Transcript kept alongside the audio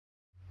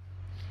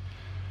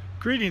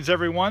Greetings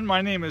everyone,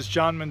 my name is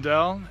John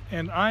Mundell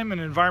and I'm an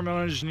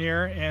environmental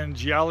engineer and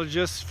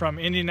geologist from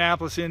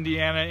Indianapolis,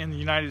 Indiana in the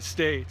United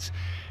States.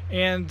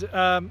 And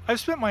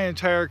I've spent my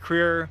entire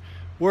career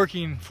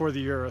working for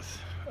the Earth,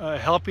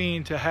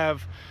 helping to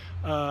have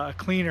a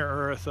cleaner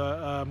Earth,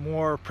 a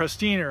more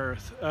pristine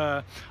Earth.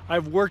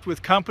 I've worked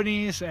with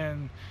companies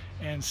and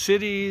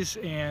cities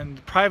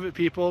and private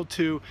people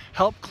to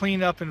help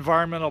clean up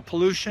environmental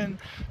pollution,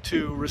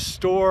 to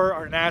restore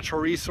our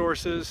natural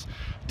resources,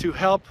 to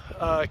help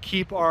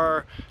keep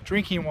our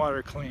drinking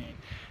water clean.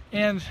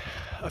 And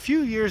a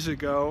few years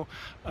ago,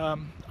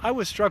 I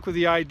was struck with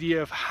the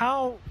idea of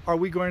how are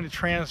we going to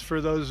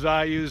transfer those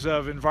values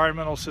of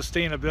environmental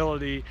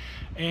sustainability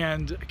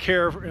and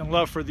care and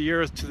love for the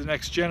earth to the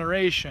next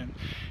generation.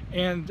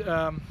 And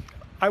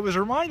I was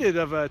reminded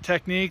of a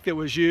technique that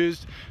was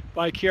used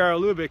by Chiara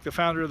Lubbock, the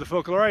founder of the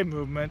folklore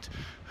movement,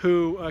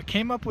 who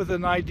came up with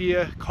an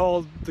idea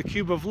called the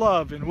Cube of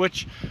Love, in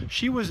which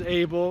she was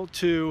able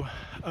to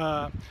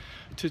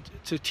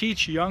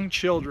teach young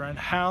children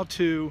how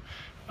to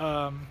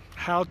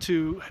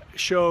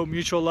show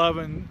mutual love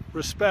and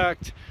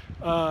respect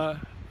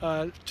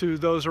to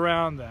those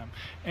around them.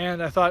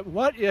 And I thought,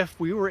 what if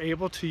we were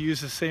able to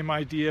use the same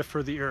idea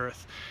for the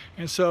earth?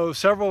 And so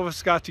several of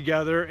us got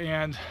together,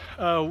 and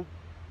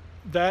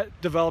that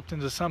developed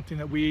into something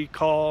that we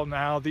call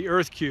now the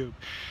TheEarthCube.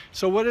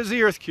 So what is the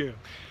TheEarthCube?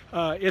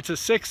 It's a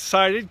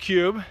six-sided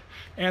cube,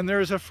 and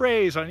there's a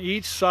phrase on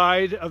each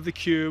side of the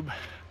cube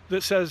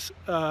that says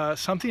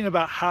something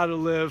about how to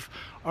live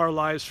our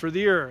lives for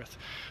the earth.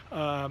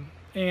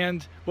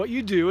 And what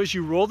you do is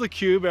you roll the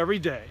cube every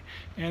day,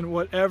 and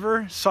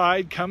whatever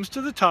side comes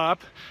to the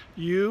top,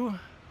 you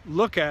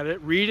look at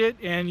it, read it,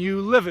 and you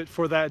live it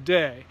for that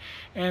day.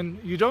 And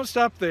you don't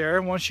stop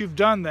there. Once you've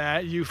done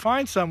that, you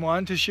find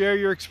someone to share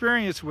your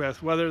experience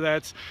with, whether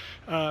that's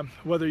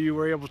whether you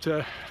were able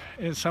to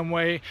in some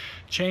way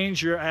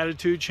change your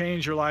attitude,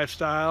 change your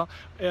lifestyle,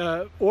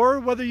 or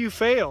whether you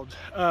failed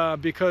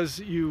because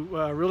you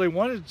really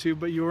wanted to,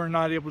 but you were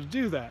not able to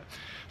do that.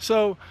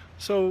 So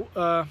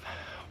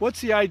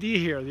what's the idea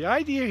here? The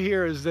idea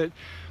here is that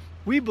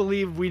we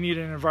believe we need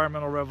an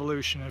environmental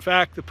revolution. In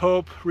fact, the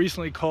Pope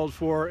recently called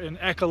for an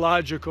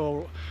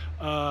ecological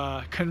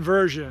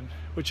conversion,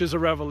 which is a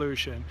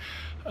revolution.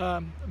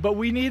 But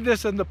we need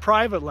this in the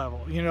private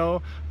level, you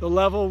know, the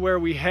level where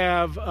we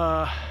have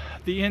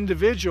the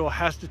individual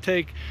has to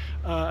take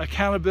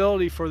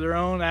accountability for their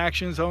own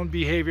actions, own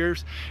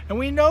behaviors. And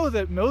we know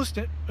that most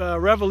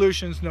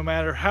revolutions, no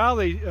matter how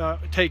they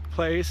take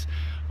place,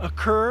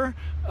 occur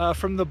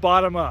from the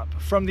bottom up,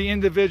 from the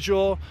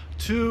individual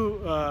to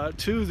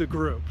the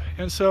group.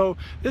 And so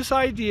this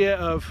idea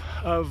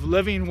of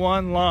living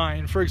one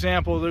line, for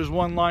example, there's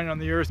one line on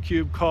the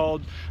TheEarthCube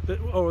called,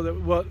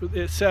 what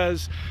it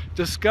says,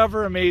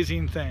 discover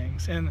amazing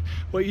things. And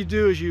what you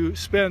do is you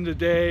spend a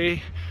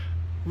day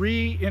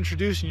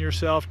reintroducing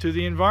yourself to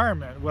the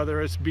environment,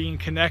 whether it's being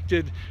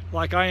connected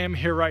like I am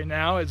here right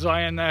now at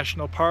Zion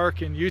National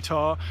Park in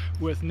Utah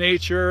with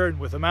nature and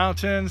with the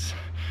mountains,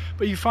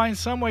 but you find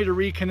some way to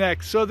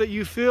reconnect so that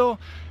you feel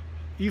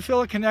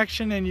a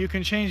connection and you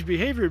can change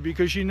behavior,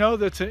 because you know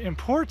that's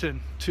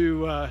important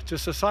to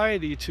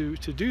society to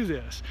do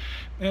this.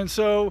 And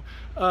so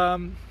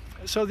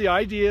so the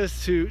idea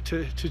is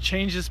to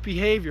change this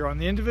behavior on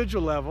the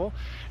individual level,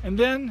 and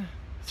then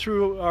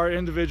through our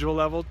individual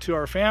level to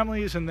our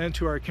families, and then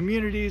to our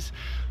communities,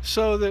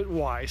 so that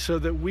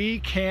we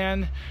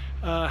can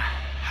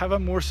have a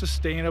more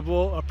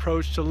sustainable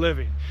approach to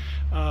living.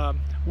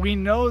 We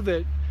know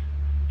that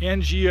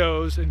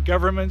NGOs and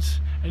governments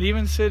and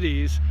even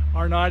cities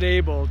are not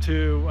able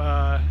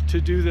to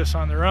do this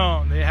on their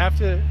own. They have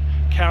to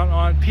count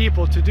on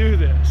people to do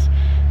this.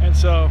 And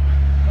so,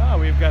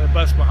 we've got a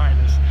bus behind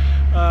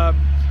us.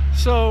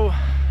 So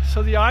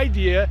the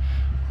idea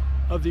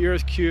of the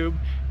TheEarthCube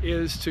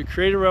is to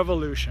create a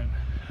revolution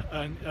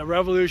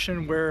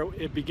where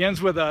it begins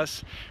with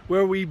us,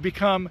 where we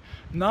become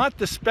not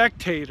the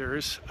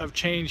spectators of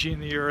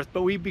changing the earth,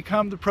 but we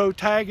become the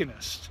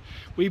protagonists.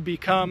 We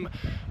become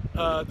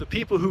the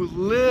people who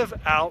live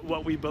out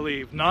what we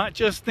believe, not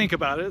just think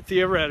about it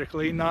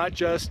theoretically, not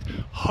just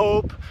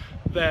hope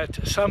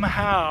that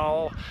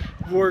somehow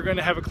we're going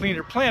to have a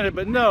cleaner planet,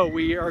 but no,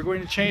 we are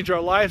going to change our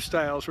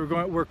lifestyles.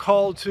 We're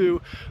called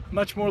to a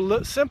much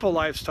more simple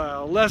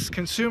lifestyle, less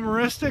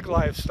consumeristic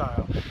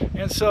lifestyle.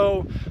 And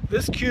so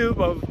this cube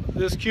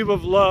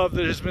of love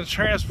that has been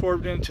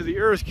transformed into the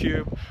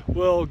TheEarthCube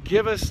will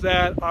give us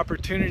that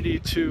opportunity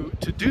to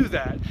do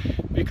that,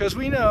 because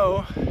we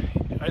know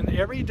in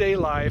everyday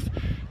life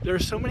there are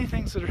so many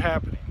things that are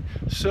happening,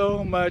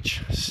 so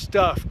much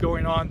stuff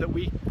going on that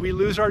we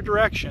lose our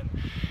direction.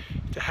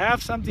 To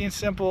have something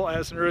simple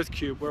as an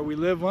TheEarthCube where we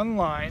live one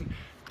line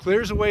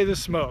clears away the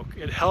smoke.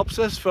 It helps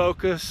us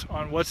focus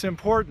on what's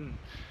important,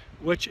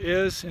 which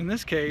is, in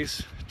this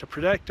case, to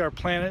protect our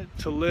planet,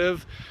 to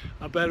live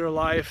a better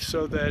life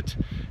so that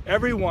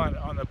everyone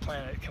on the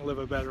planet can live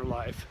a better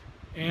life,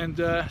 and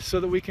so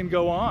that we can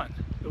go on,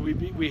 that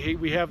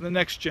we have the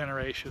next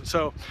generation.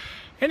 So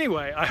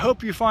Anyway, I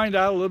hope you find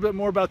out a little bit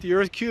more about the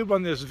EarthCube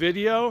on this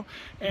video,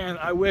 and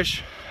I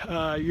wish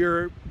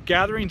your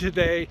gathering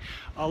today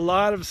a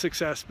lot of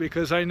success,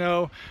 because I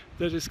know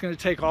that it's going to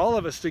take all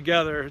of us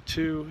together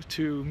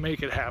to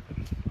make it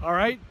happen. All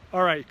right,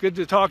 good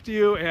to talk to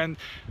you, and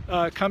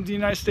come to the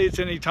United States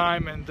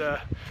anytime, and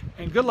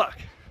good luck.